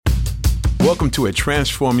Welcome to A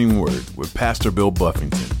Transforming Word with Pastor Bill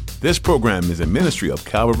Buffington. This program is a ministry of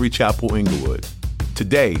Calvary Chapel, Inglewood.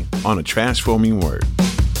 Today on A Transforming Word.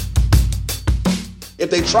 If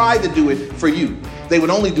they tried to do it for you, they would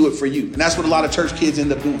only do it for you. And that's what a lot of church kids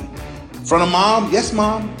end up doing. In front of mom, yes,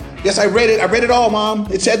 mom. Yes, I read it all,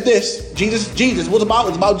 mom. It said this. Jesus. What's about?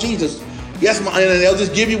 It's about Jesus. Yes, mom. And they'll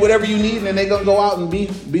just give you whatever you need, and then they're going to go out and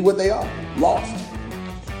be what they are, lost.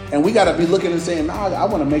 And we got to be looking and saying, nah, I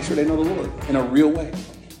want to make sure they know the Lord in a real way.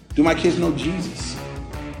 Do my kids know Jesus?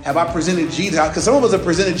 Have I presented Jesus? Because some of us have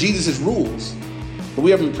presented Jesus as rules, but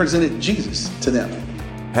we haven't presented Jesus to them.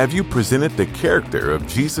 Have you presented the character of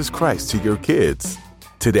Jesus Christ to your kids?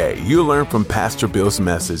 Today, you'll learn from Pastor Bill's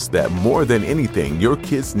message that more than anything, your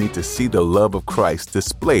kids need to see the love of Christ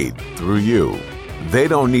displayed through you. They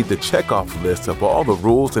don't need the checkoff list of all the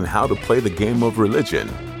rules and how to play the game of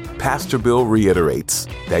religion. Pastor Bill reiterates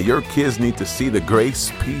that your kids need to see the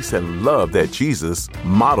grace, peace, and love that Jesus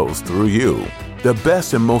models through you. The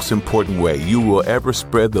best and most important way you will ever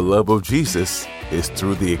spread the love of Jesus is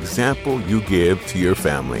through the example you give to your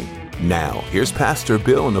family. Now, here's Pastor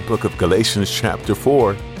Bill in the book of Galatians chapter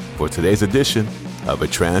 4 for today's edition of A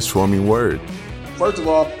Transforming Word. First of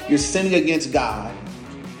all, you're sinning against God.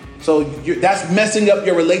 So that's messing up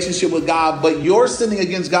your relationship with God, but you're sinning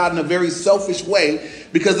against God in a very selfish way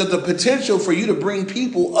because of the potential for you to bring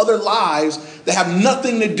people, other lives that have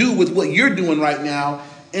nothing to do with what you're doing right now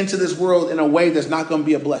into this world in a way that's not going to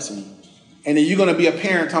be a blessing. And then you're going to be a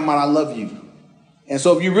parent talking about, I love you. And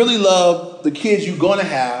so if you really love the kids you're going to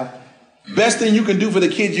have, best thing you can do for the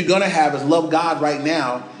kids you're going to have is love God right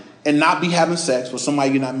now and not be having sex with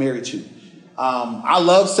somebody you're not married to. I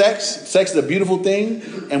love sex. Sex is a beautiful thing.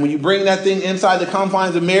 And when you bring that thing inside the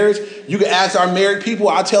confines of marriage, you can ask our married people.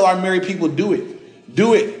 I tell our married people, do it.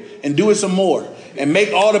 Do it. And do it some more. And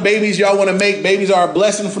make all the babies y'all want to make. Babies are a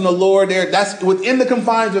blessing from the Lord. That's within the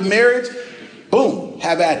confines of marriage. Boom.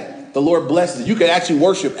 Have at it. The Lord blesses. You can actually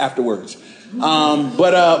worship afterwards.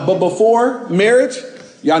 But before marriage,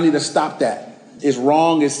 y'all need to stop that. It's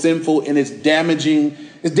wrong. It's sinful. And it's damaging.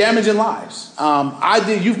 It's damaging lives. I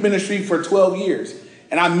did youth ministry for 12 years,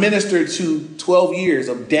 and I ministered to 12 years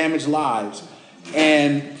of damaged lives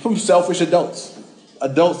and from selfish adults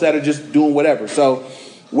that are just doing whatever. So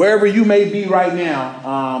wherever you may be right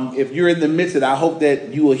now, if you're in the midst of it, I hope that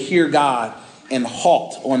you will hear God and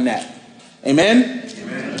halt on that. Amen?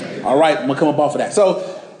 Amen. All right, I'm going to come up off of that.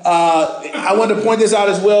 So I wanted to point this out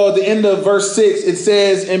as well. At the end of verse 6, it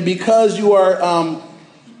says, and because you are...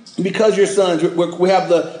 because you're sons, we have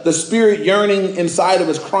the Spirit yearning inside of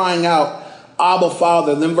us, crying out, Abba,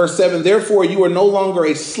 Father. And then verse 7, therefore you are no longer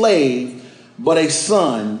a slave, but a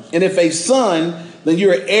son. And if a son, then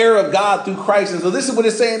you're an heir of God through Christ. And so this is what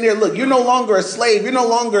it's saying there. Look, you're no longer a slave. You're no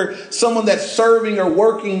longer someone that's serving or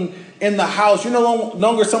working in the house. You're no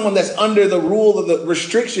longer someone that's under the rule of the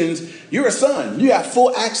restrictions. You're a son. You have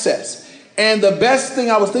full access. And the best thing,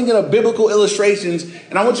 I was thinking of biblical illustrations,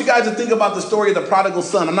 and I want you guys to think about the story of the prodigal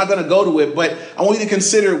son. I'm not going to go to it, but I want you to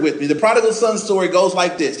consider it with me. The prodigal son story goes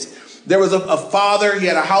like this. There was a father. He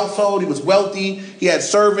had a household. He was wealthy. He had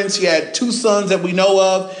servants. He had 2 sons that we know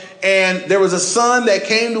of. And there was a son that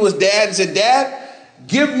came to his dad and said, Dad,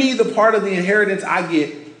 give me the part of the inheritance I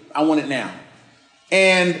get. I want it now.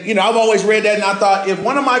 And, I've always read that, and I thought, if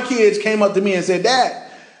one of my kids came up to me and said, Dad,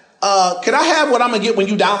 can I have what I'm going to get when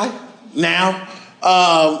you die? Now,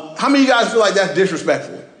 how many of you guys feel like that's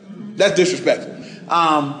disrespectful? That's disrespectful.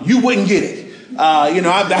 You wouldn't get it.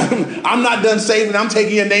 I'm not done saving. I'm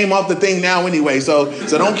taking your name off the thing now anyway. So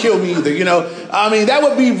don't kill me either. That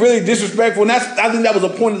would be really disrespectful. And I think that was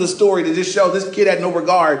the point of the story, to just show this kid had no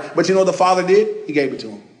regard. But you know what the father did? He gave it to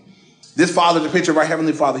him. This father's a picture of our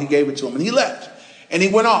Heavenly Father. He gave it to him, and he left, and he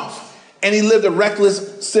went off. And he lived a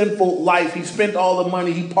reckless, sinful life. He spent all the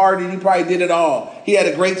money. He partied. He probably did it all. He had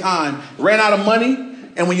a great time. Ran out of money.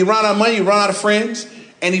 And when you run out of money, you run out of friends.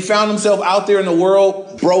 And he found himself out there in the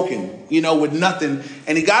world broken, with nothing.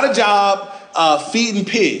 And he got a job feeding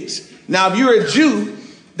pigs. Now, if you're a Jew,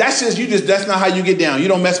 that's not how you get down. You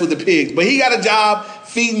don't mess with the pigs. But he got a job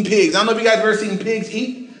feeding pigs. I don't know if you guys have ever seen pigs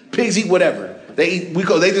eat. Pigs eat whatever. They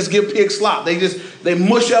just give pigs slop. They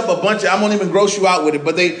mush up a bunch of, I won't even gross you out with it,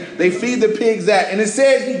 but they feed the pigs that. And it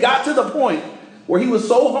says he got to the point where he was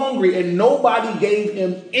so hungry and nobody gave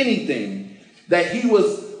him anything that he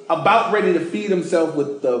was about ready to feed himself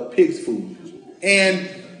with the pig's food. And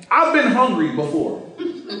I've been hungry before,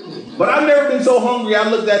 but I've never been so hungry. I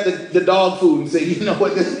looked at the dog food and said, you know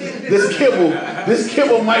what, this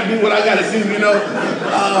kibble might be what I got to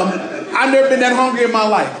do, I've never been that hungry in my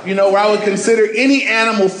life, where I would consider any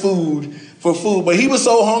animal food for food. But he was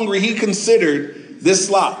so hungry, he considered this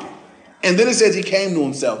slop And then it says he came to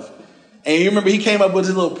himself. And you remember he came up with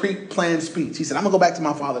his little pre-planned speech. He said, I'm going to go back to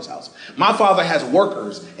my father's house. My father has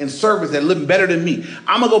workers and servants that live better than me.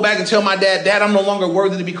 I'm going to go back and tell my dad, Dad, I'm no longer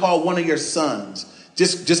worthy to be called one of your sons.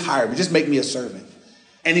 Just hire me. Just make me a servant.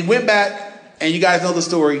 And he went back, and you guys know the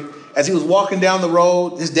story. As he was walking down the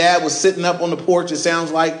road, his dad was sitting up on the porch, it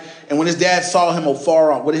sounds like. And when his dad saw him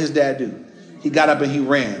afar off, what did his dad do? He got up and he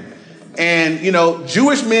ran. And,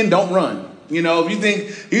 Jewish men don't run.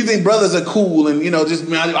 If you think brothers are cool and,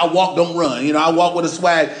 I walk, don't run. I walk with a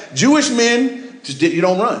swag. Jewish men, you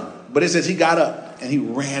don't run. But it says he got up and he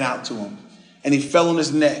ran out to him. And he fell on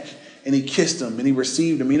his neck and he kissed him and he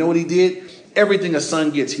received him. You know what he did? Everything a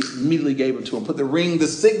son gets, he immediately gave it to him. Put the ring, the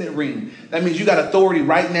signet ring. That means you got authority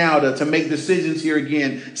right now to make decisions here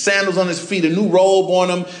again. Sandals on his feet, a new robe on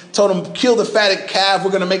him. Told him, kill the fatted calf.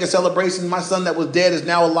 We're going to make a celebration. My son that was dead is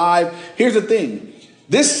now alive. Here's the thing.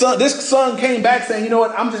 This son came back saying, you know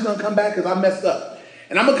what? I'm just going to come back because I messed up.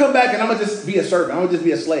 And I'm going to come back and I'm going to just be a servant. I'm going to just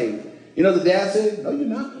be a slave. You know what the dad said? No, you're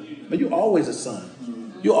not. But you're always a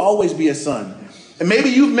son. You'll always be a son. And maybe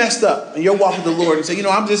you've messed up and you're walking with the Lord and say,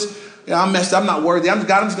 I'm messed up. I'm not worthy. I'm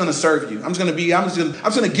just going to serve you. I'm just going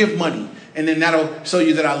to give money. And then that'll show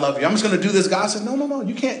you that I love you. I'm just going to do this. God says, no.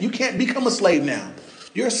 You can't become a slave now.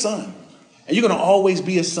 You're a son. And you're going to always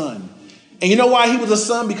be a son. And you know why he was a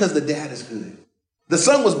son? Because the dad is good. The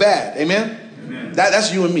son was bad. Amen? Amen.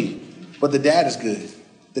 That's you and me. But the dad is good.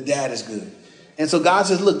 The dad is good. And so God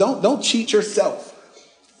says, look, don't cheat yourself.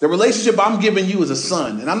 The relationship I'm giving you is a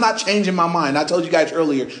son. And I'm not changing my mind. I told you guys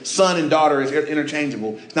earlier, son and daughter is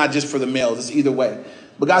interchangeable. It's not just for the males. It's either way.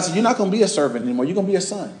 But God says, you're not going to be a servant anymore. You're going to be a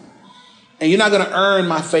son. And you're not going to earn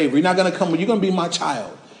my favor. You're not going to come. You're going to be my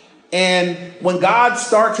child. And when God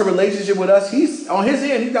starts a relationship with us, he's on his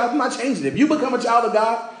end. I'm not changing it. If you become a child of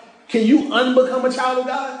God, can you unbecome a child of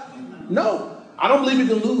God? No. I don't believe you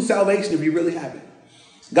can lose salvation if you really have it.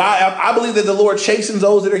 God, I believe that the Lord chastens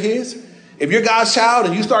those that are his. If you're God's child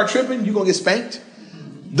and you start tripping, you're going to get spanked.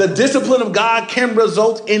 The discipline of God can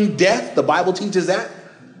result in death. The Bible teaches that.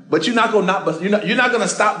 But you're not going to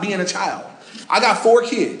stop being a child. I got 4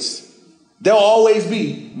 kids. They'll always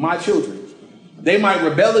be my children. They might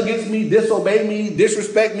rebel against me, disobey me,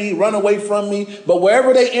 disrespect me, run away from me. But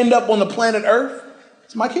wherever they end up on the planet Earth,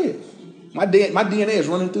 it's my kids. My DNA is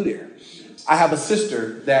running through there. I have a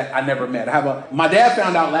sister that I never met. My dad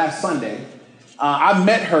found out last Sunday. I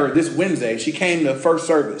met her this Wednesday. She came to first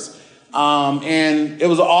service. And it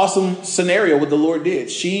was an awesome scenario what the Lord did.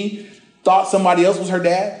 She thought somebody else was her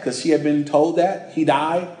dad because she had been told that. He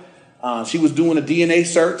died. She was doing a DNA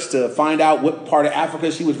search to find out what part of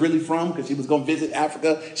Africa she was really from because she was going to visit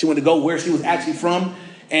Africa. She wanted to go where she was actually from.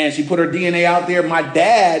 And she put her DNA out there. My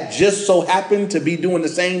dad just so happened to be doing the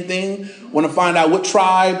same thing. Want to find out what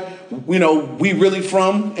tribe, we really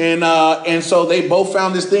from. And so they both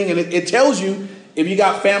found this thing. And it tells you, if you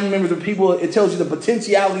got family members or people, it tells you the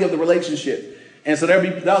potentiality of the relationship. And so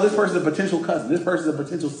this person's a potential cousin. This person's a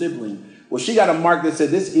potential sibling. Well, she got a mark that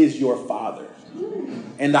said, this is your father.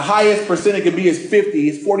 And the highest percent it could be is 50.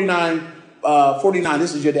 It's 49.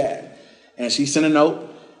 This is your dad. And she sent a note.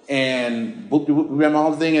 And we ran my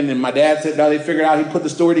whole thing, and then my dad said, they figured out, he put the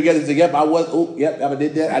story together and said, yep, I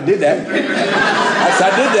did that. I did that. I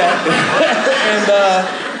did that.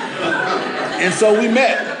 And so we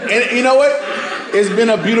met. And you know what? It's been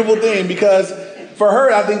a beautiful thing because for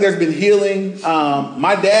her, I think there's been healing.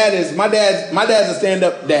 My dad's a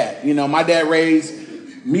stand-up dad. My dad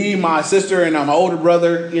raised me, my sister, and my older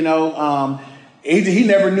brother, He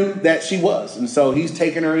never knew that she was. And so he's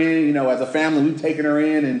taken her in, as a family, we've taken her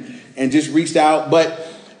in and just reached out. But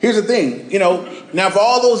here's the thing, now for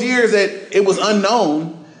all those years that it was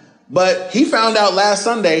unknown, but he found out last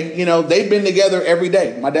Sunday, they've been together every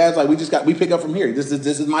day. My dad's like, we pick up from here. This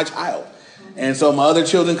is my child. And so my other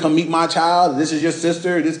children come meet my child. This is your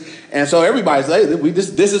sister. And so everybody's like,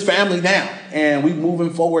 this is family now. And we moving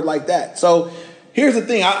forward like that. So here's the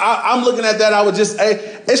thing. I'm looking at that.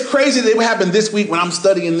 It's crazy that it happened this week when I'm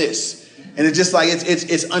studying this. And it's just like,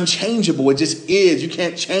 it's unchangeable. It just is. You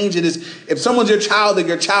can't change it. If someone's your child, they're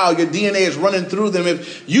your child. Your DNA is running through them.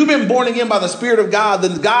 If you've been born again by the Spirit of God,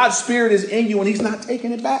 then God's Spirit is in you and he's not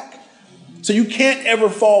taking it back. So you can't ever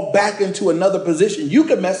fall back into another position. You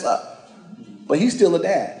could mess up, but he's still a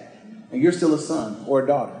dad and you're still a son or a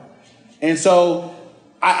daughter. And so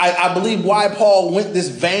I believe why Paul went this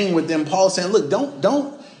vein with them. Paul's saying, look,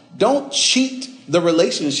 don't cheat the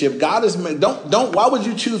relationship. God is why would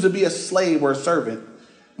you choose to be a slave or a servant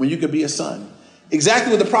when you could be a son?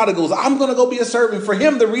 Exactly what the prodigal I'm going to go be a servant. For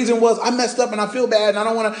him, the reason was I messed up and I feel bad and I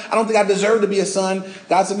don't think I deserve to be a son.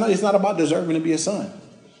 God said, no, it's not about deserving to be a son.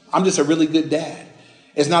 I'm just a really good dad.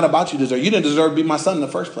 It's not about you deserve. You didn't deserve to be my son in the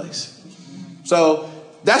first place. So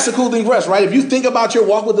that's the cool thing for us, right? If you think about your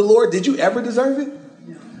walk with the Lord, did you ever deserve it?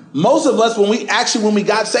 Most of us, when we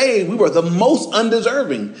got saved, we were the most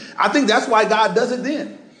undeserving. I think that's why God does it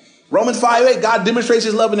then. Romans 5:8, God demonstrates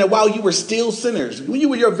his love in that while you were still sinners, when you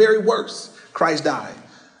were your very worst, Christ died.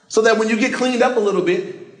 So that when you get cleaned up a little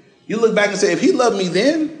bit, you look back and say, if he loved me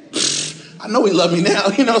then, I know he loved me now.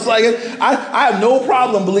 It's like, I have no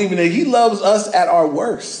problem believing that he loves us at our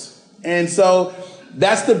worst. And so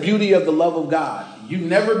that's the beauty of the love of God. You've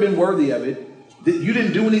never been worthy of it. You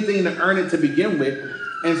didn't do anything to earn it to begin with.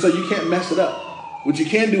 And so you can't mess it up. What you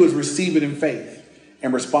can do is receive it in faith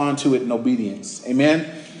and respond to it in obedience. Amen.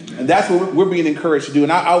 And that's what we're being encouraged to do.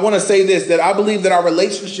 And I want to say this, that I believe that our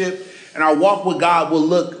relationship and our walk with God will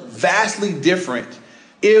look vastly different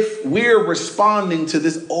if we're responding to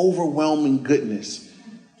this overwhelming goodness.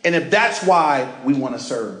 And if that's why we want to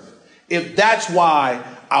serve, if that's why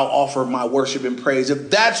I'll offer my worship and praise,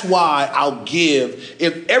 if that's why I'll give,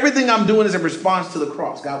 if everything I'm doing is in response to the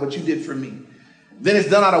cross, God, what you did for me, then it's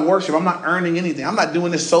done out of worship. I'm not earning anything. I'm not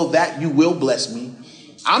doing this so that you will bless me.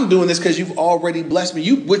 I'm doing this because you've already blessed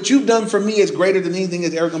me. What you've done for me is greater than anything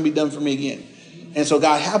that's ever going to be done for me again. And so,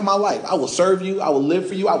 God, have my life. I will serve you. I will live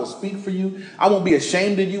for you. I will speak for you. I won't be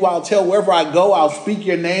ashamed of you. I'll tell wherever I go, I'll speak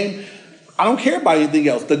your name. I don't care about anything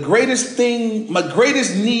else. The greatest thing, my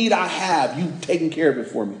greatest need I have, you've taken care of it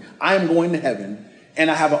for me. I am going to heaven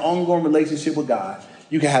and I have an ongoing relationship with God.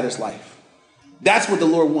 You can have this life. That's what the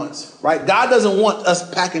Lord wants, right? God doesn't want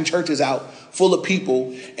us packing churches out full of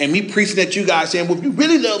people and me preaching at you guys saying, well, if you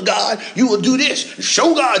really love God, you will do this.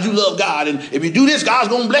 Show God you love God. And if you do this, God's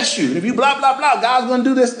going to bless you. And if you blah, blah, blah, God's going to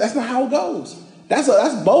do this. That's not how it goes. That's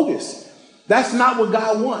bogus. That's not what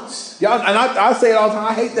God wants. Y'all, and I say it all the time.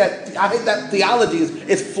 I hate that theology.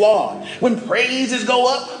 It's flawed. When praises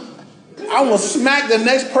go up, I will smack the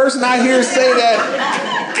next person I hear say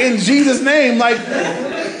that in Jesus' name. Like,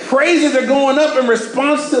 praises are going up in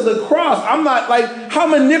response to the cross. I'm not like, how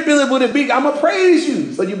manipulative would it be? I'm going to praise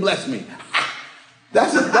you, so you bless me.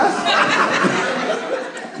 That's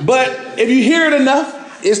But if you hear it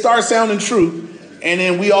enough, it starts sounding true. And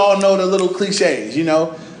then we all know the little cliches,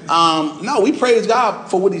 No, we praise God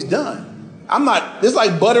for what he's done. It's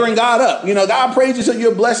like buttering God up. God praise you so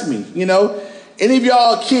you'll bless me. Any of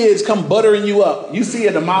y'all kids come buttering you up, you see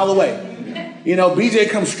it a mile away. BJ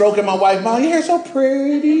comes stroking my wife. Mom, your hair's so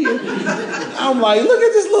pretty. I'm like, look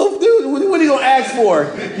at this little dude. What are you going to ask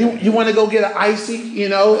for? You want to go get an icy?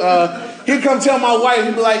 He'd come tell my wife,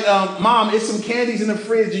 he'd be like, Mom, it's some candies in the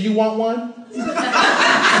fridge. Do you want one?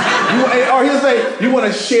 Or he'll say, you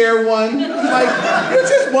want to share one? Like, you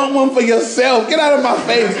just want one for yourself. Get out of my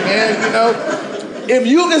face, man. If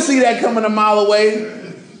you can see that coming a mile away,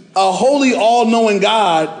 a holy, all-knowing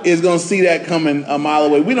God is going to see that coming a mile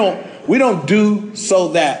away. We don't do so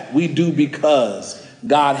that. We do because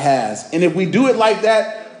God has. And if we do it like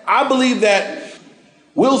that, I believe that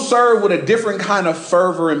we'll serve with a different kind of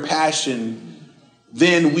fervor and passion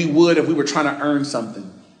than we would if we were trying to earn something.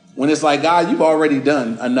 When it's like, God, you've already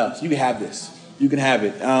done enough. You can have this. You can have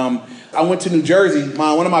it. I went to New Jersey.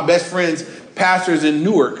 One of my best friends pastors in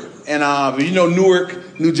Newark. And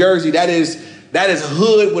Newark, New Jersey, that is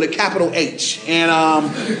hood with a capital H. And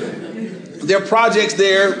there are projects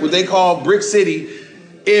there, what they call Brick City.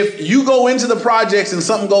 If you go into the projects and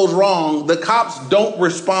something goes wrong, the cops don't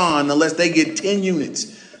respond unless they get 10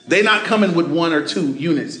 units. They're not coming with 1 or 2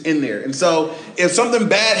 units in there. And so if something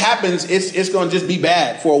bad happens, it's going to just be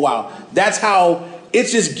bad for a while. That's how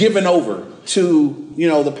it's just given over to,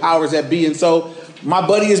 the powers that be. And so my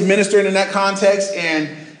buddy is ministering in that context. And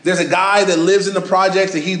there's a guy that lives in the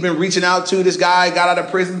projects that he's been reaching out to. This guy got out of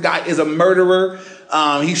prison. Guy is a murderer.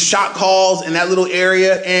 He shot calls in that little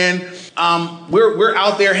area. And we're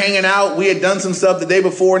out there hanging out. We had done some stuff the day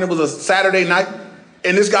before, and it was a Saturday night.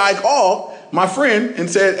 And this guy called my friend and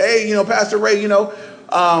said, hey, Pastor Ray, I'm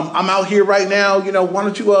out here right now. Why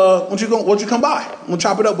don't you come by? We'll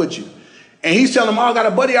chop it up with you. And he's telling him, I got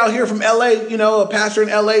a buddy out here from LA, a pastor in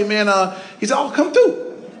LA, man. He said, come through.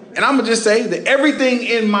 And I'm going to just say that everything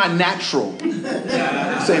in my natural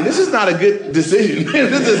saying, this is not a good decision.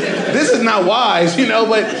 this is not wise, but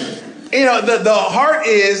the heart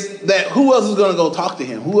is that who else is going to go talk to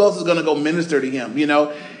him? Who else is going to go minister to him?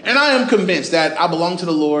 And I am convinced that I belong to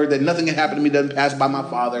the Lord, that nothing can happen to me doesn't pass by my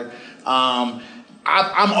Father. I'm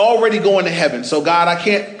already going to heaven. So God, I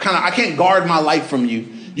can't guard my life from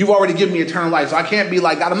you. You've already given me eternal life. So I can't be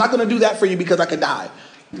like, God, I'm not going to do that for you because I could die.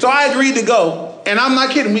 So I agreed to go. And I'm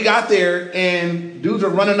not kidding. We got there and dudes are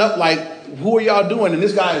running up like, who are y'all doing? And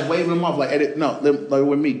this guy is waving them off like, no,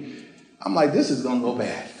 with me. I'm like, this is going to go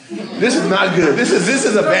bad. This is not good. This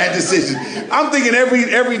is a bad decision. I'm thinking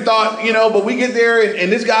every thought, but we get there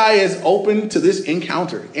and this guy is open to this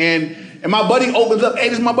encounter. And my buddy opens up, hey,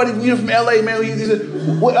 this is my buddy from LA, man. He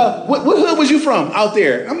said, what hood was you from out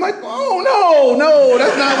there? I'm like, oh, no,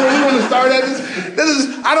 that's not where we want to start at.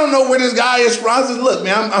 I don't know where this guy is from. I said, look,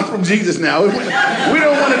 man, I'm from Jesus now. We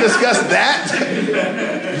don't want to discuss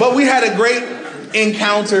that. But we had a great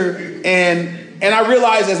encounter, and I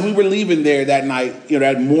realized as we were leaving there that night,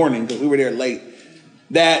 that morning, because we were there late,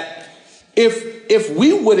 that if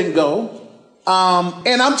we wouldn't go,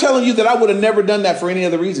 and I'm telling you that I would have never done that for any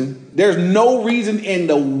other reason. There's no reason in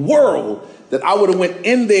the world that I would have went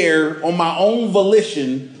in there on my own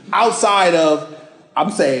volition outside of,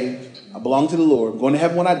 I'm saved, I belong to the Lord, I'm going to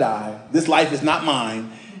heaven when I die, this life is not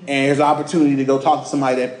mine, and here's an opportunity to go talk to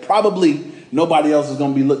somebody that probably nobody else is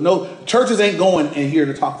going to be looking. No, churches ain't going in here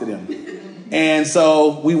to talk to them. And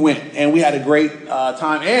so we went, and we had a great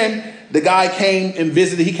time. And the guy came and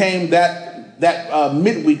visited. He came that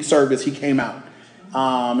midweek service. He came out,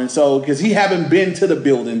 and so because he hadn't been to the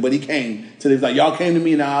building, but he came. So he's like, y'all came to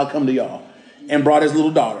me, now I'll come to y'all, and brought his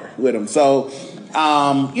little daughter with him. So,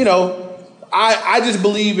 I just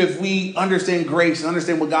believe if we understand grace and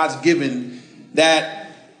understand what God's given, that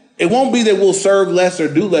it won't be that we'll serve less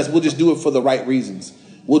or do less. We'll just do it for the right reasons.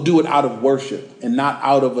 We'll do it out of worship and not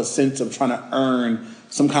out of a sense of trying to earn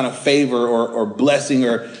some kind of favor or blessing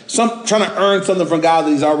or trying to earn something from God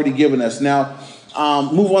that he's already given us. Now,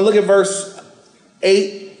 move on. Look at verse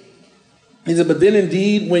 8. He said, but then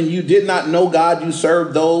indeed, when you did not know God, you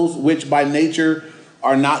served those which by nature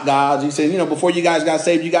are not gods. He said, before you guys got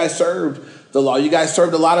saved, you guys served the law. You guys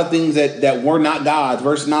served a lot of things that were not gods.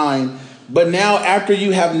 Verse 9. But now after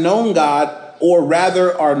you have known God, or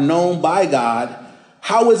rather are known by God,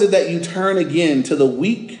 how is it that you turn again to the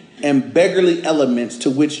weak and beggarly elements to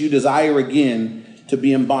which you desire again to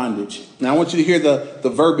be in bondage? Now, I want you to hear the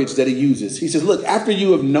verbiage that he uses. He says, look, after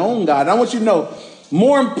you have known God, I want you to know,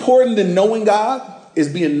 more important than knowing God is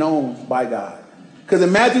being known by God. Because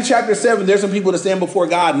in Matthew chapter 7, there's some people that stand before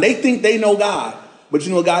God and they think they know God. But you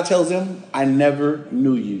know what God tells them? I never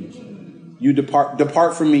knew you. You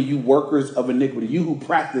depart from me, you workers of iniquity, you who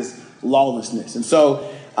practice lawlessness. And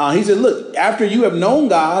so he said, look, after you have known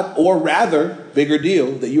God, or rather, bigger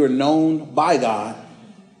deal, that you are known by God,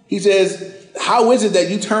 he says, how is it that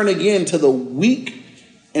you turn again to the weak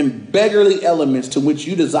and beggarly elements to which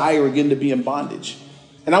you desire again to be in bondage?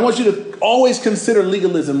 And I want you to always consider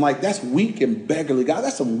legalism like that's weak and beggarly. God,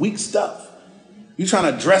 that's some weak stuff. You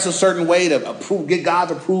trying to dress a certain way to get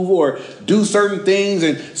God's approval or do certain things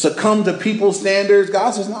and succumb to people's standards.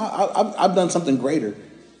 God says, no, I've done something greater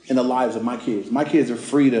in the lives of my kids. My kids are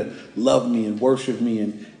free to love me and worship me,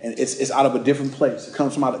 and it's out of a different place. It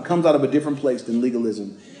comes out of a different place than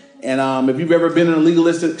legalism. And if you've ever been in a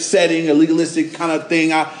legalistic setting, a legalistic kind of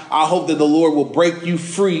thing, I hope that the Lord will break you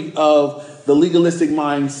free of the legalistic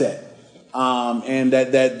mindset, and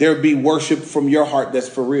that there be worship from your heart that's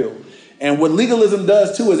for real. And what legalism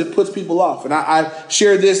does too is it puts people off. And I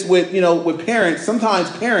share this with parents.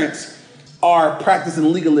 Sometimes parents are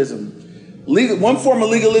practicing legalism. One form of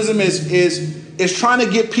legalism is trying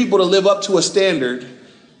to get people to live up to a standard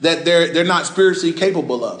that they're not spiritually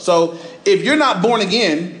capable of. So if you're not born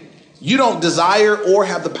again, you don't desire or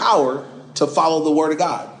have the power to follow the word of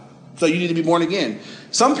God. So you need to be born again.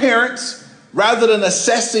 Some parents, rather than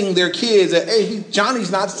assessing their kids that, hey,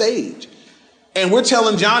 Johnny's not saved, and we're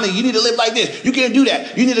telling Johnny, you need to live like this. You can't do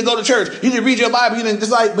that. You need to go to church. You need to read your Bible.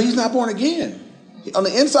 But he's not born again. On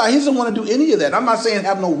the inside, he doesn't want to do any of that. I'm not saying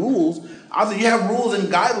have no rules. I think you have rules and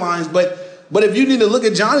guidelines, but if you need to look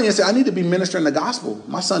at Johnny and say, I need to be ministering the gospel.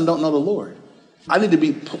 My son don't know the Lord. That needs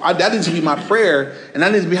to be my prayer, and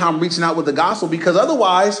that needs to be how I'm reaching out with the gospel, because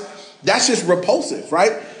otherwise, that's just repulsive,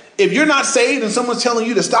 right? If you're not saved and someone's telling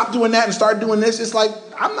you to stop doing that and start doing this, it's like,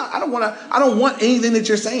 I don't want anything that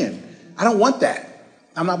you're saying. I don't want that.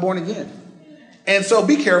 I'm not born again. And so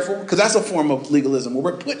be careful, because that's a form of legalism where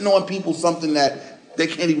we're putting on people something that they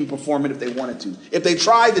can't even perform it if they wanted to. If they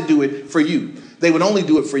tried to do it for you, they would only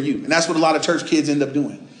do it for you. And that's what a lot of church kids end up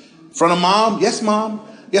doing. In front of mom, yes, mom.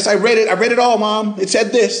 Yes, I read it. I read it all, mom. It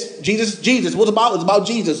said this. Jesus. What's about? It's about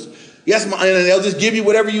Jesus. Yes, mom. And they'll just give you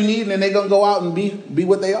whatever you need, and then they're going to go out and be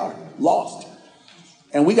what they are, lost.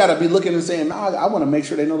 And we got to be looking and saying, I want to make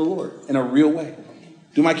sure they know the Lord in a real way.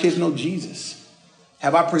 Do my kids know Jesus?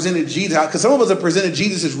 Have I presented Jesus? Because some of us have presented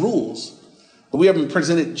Jesus as rules, but we haven't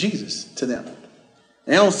presented Jesus to them. And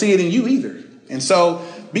they don't see it in you either. And so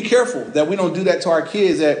be careful that we don't do that to our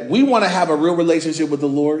kids, that we want to have a real relationship with the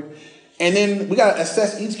Lord. And then we got to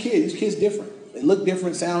assess each kid. Each kid's different. They look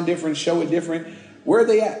different, sound different, show it different. Where are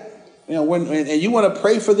they at? And you want to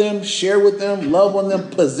pray for them, share with them, love on them,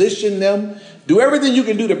 position them, do everything you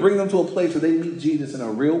can do to bring them to a place where they meet Jesus in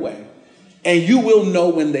a real way. And you will know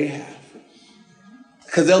when they have.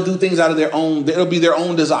 Because they'll do things out of their own, it'll be their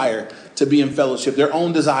own desire to be in fellowship, their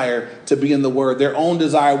own desire to be in the word, their own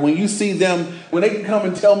desire. When you see them, when they can come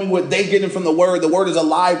and tell me what they're getting from the word is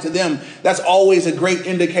alive to them, that's always a great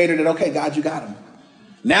indicator that, okay, God, you got them.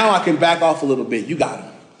 Now I can back off a little bit. You got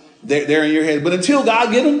them. They're in your head. But until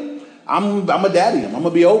God get them, I'm a daddy them. I'm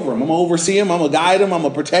going to be over them. I'm going to oversee them. I'm going to guide them. I'm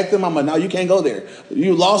going to protect them. No, you can't go there.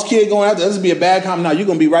 You lost kid going out there. This would be a bad comment. No, you're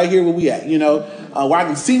going to be right here where we at, where I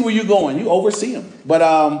can see where you're going. You oversee them.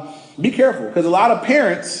 But be careful, because a lot of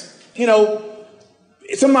parents,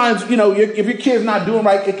 sometimes, if your kid's not doing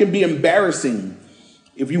right, it can be embarrassing.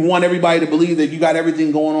 If you want everybody to believe that you got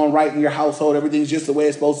everything going on right in your household, everything's just the way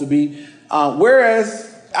it's supposed to be. Whereas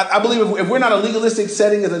I believe if we're not a legalistic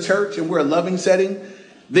setting as a church and we're a loving setting,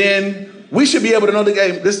 then we should be able to know the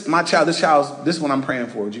game. This is what I'm praying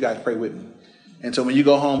for. Would you guys pray with me? And so when you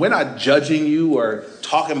go home, we're not judging you or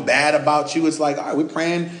talking bad about you. It's like, all right, we're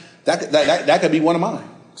praying. That could be one of mine.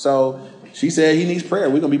 So she said he needs prayer.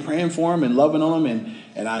 We're going to be praying for him and loving on him.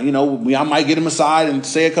 And I might get him aside and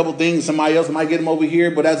say a couple things. Somebody else might get him over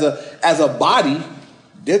here. But as a body,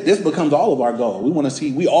 this becomes all of our goal.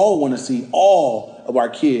 We all want to see all of our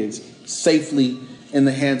kids safely in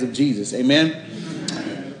the hands of Jesus. Amen.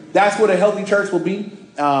 That's what a healthy church will be.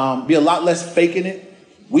 Be a lot less faking it.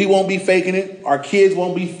 We won't be faking it. Our kids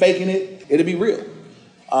won't be faking it. It'll be real.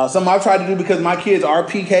 Something I've tried to do, because my kids are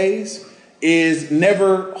PKs, is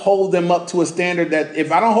never hold them up to a standard that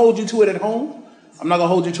if I don't hold you to it at home, I'm not going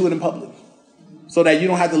to hold you to it in public, so that you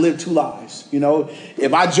don't have to live two lives.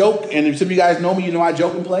 If I joke, and if some of you guys know me, I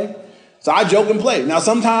joke and play. So I joke and play. Now,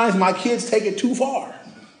 sometimes my kids take it too far,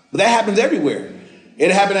 but that happens everywhere.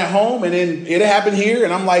 It happened at home, and then it happened here,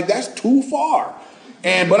 and I'm like, that's too far.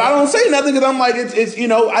 But I don't say nothing, because I'm like,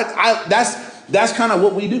 that's kind of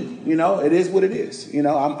what we do. It is what it is.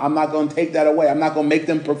 I'm not going to take that away. I'm not going to make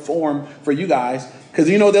them perform for you guys, because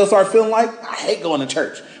they'll start feeling like, I hate going to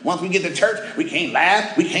church. Once we get to church, we can't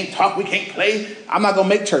laugh, we can't talk, we can't play. I'm not going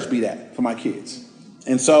to make church be that for my kids.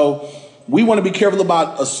 And so we want to be careful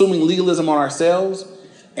about assuming legalism on ourselves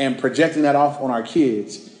and projecting that off on our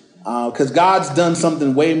kids, because God's done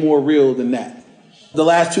something way more real than that. The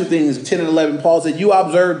last two things, 10 and 11, Paul said, you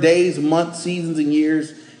observe days, months, seasons, and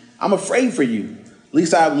years. I'm afraid for you. At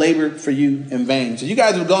least I have labored for you in vain. So you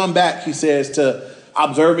guys have gone back, he says, to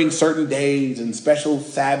observing certain days and special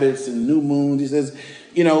Sabbaths and new moons. He says,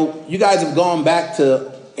 you guys have gone back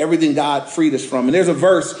to everything God freed us from. And there's a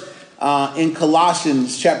verse in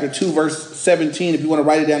Colossians chapter 2, verse 17, if you want to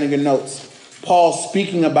write it down in your notes. Paul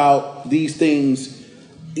speaking about these things.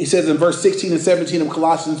 He says in verse 16 and 17 of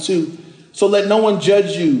Colossians 2, so let no one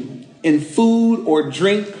judge you in food or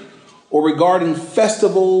drink or regarding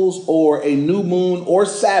festivals or a new moon or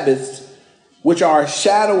Sabbaths, which are a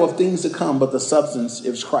shadow of things to come, but the substance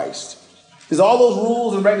is Christ. Because all those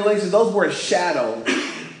rules and regulations, those were a shadow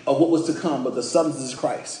of what was to come, but the substance is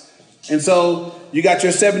Christ. And so you got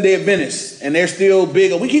your 7-day Adventists, and they're still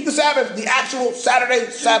big. We keep the Sabbath, the actual Saturday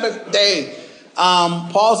Sabbath day.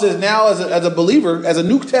 Paul says now as a believer, as a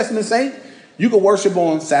New Testament saint, you can worship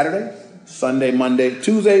on Saturday, Sunday, Monday,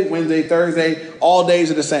 Tuesday, Wednesday, Thursday. All days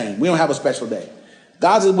are the same. We don't have a special day.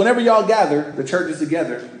 God says whenever y'all gather, the church is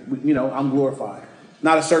together, I'm glorified.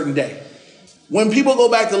 Not a certain day. When people go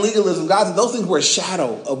back to legalism, God said those things were a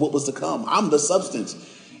shadow of what was to come. I'm the substance.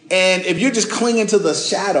 And if you're just clinging to the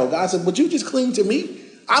shadow, God said, would you just cling to me?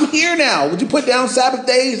 I'm here now. Would you put down Sabbath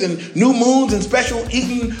days and new moons and special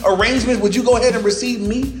eating arrangements? Would you go ahead and receive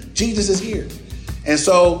me? Jesus is here. And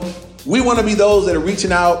so we want to be those that are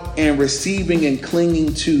reaching out and receiving and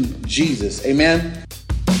clinging to Jesus. Amen.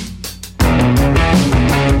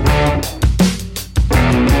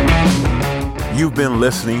 You've been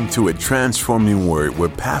listening to A Transforming Word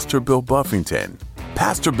with Pastor Bill Buffington.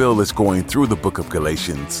 Pastor Bill is going through the book of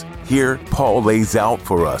Galatians. Here, Paul lays out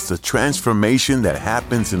for us the transformation that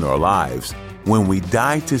happens in our lives when we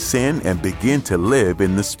die to sin and begin to live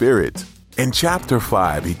in the Spirit. In chapter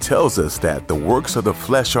 5, he tells us that the works of the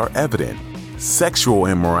flesh are evident: sexual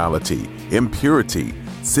immorality, impurity,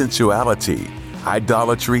 sensuality,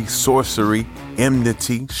 idolatry, sorcery,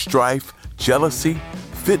 enmity, strife, jealousy,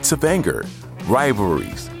 fits of anger,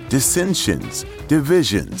 rivalries, dissensions,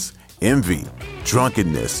 divisions, envy,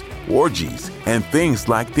 drunkenness, orgies, and things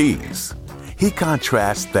like these. He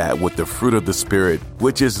contrasts that with the fruit of the Spirit,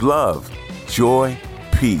 which is love, joy,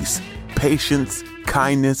 peace, patience,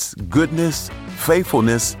 kindness, goodness,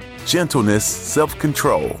 faithfulness, gentleness,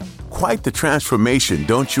 self-control. Quite the transformation,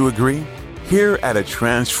 don't you agree? Here at A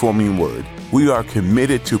Transforming Word, we are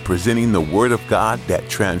committed to presenting the Word of God that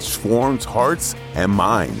transforms hearts and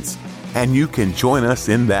minds, and you can join us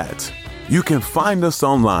in that. You can find us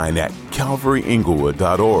online at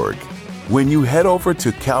calvaryinglewood.org. When you head over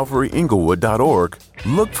to calvaryinglewood.org,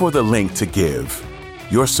 look for the link to give.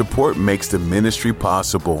 Your support makes the ministry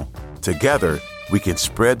possible. Together, we can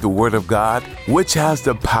spread the Word of God, which has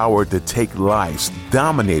the power to take lives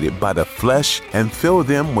dominated by the flesh and fill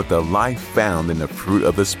them with the life found in the fruit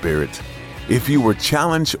of the Spirit. If you were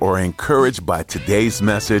challenged or encouraged by today's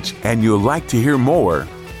message and you'd like to hear more,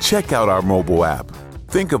 check out our mobile app.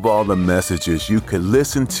 Think of all the messages you could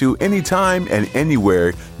listen to anytime and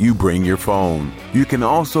anywhere you bring your phone. You can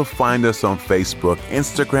also find us on Facebook,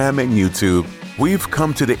 Instagram, and YouTube. We've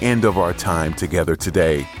come to the end of our time together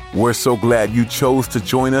today. We're so glad you chose to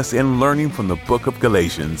join us in learning from the book of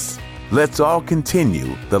Galatians. Let's all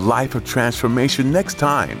continue the life of transformation next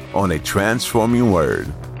time on A Transforming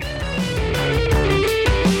Word.